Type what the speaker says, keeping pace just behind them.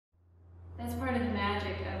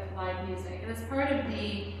music. And that's part of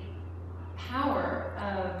the power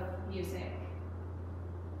of music.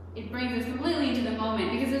 It brings us completely into the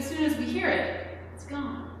moment, because as soon as we hear it, it's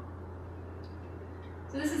gone.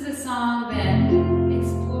 So this is a song that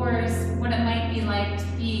explores what it might be like to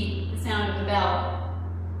be the sound of a bell,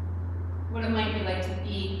 what it might be like to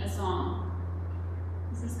be a song.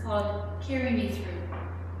 This is called Carry Me Through.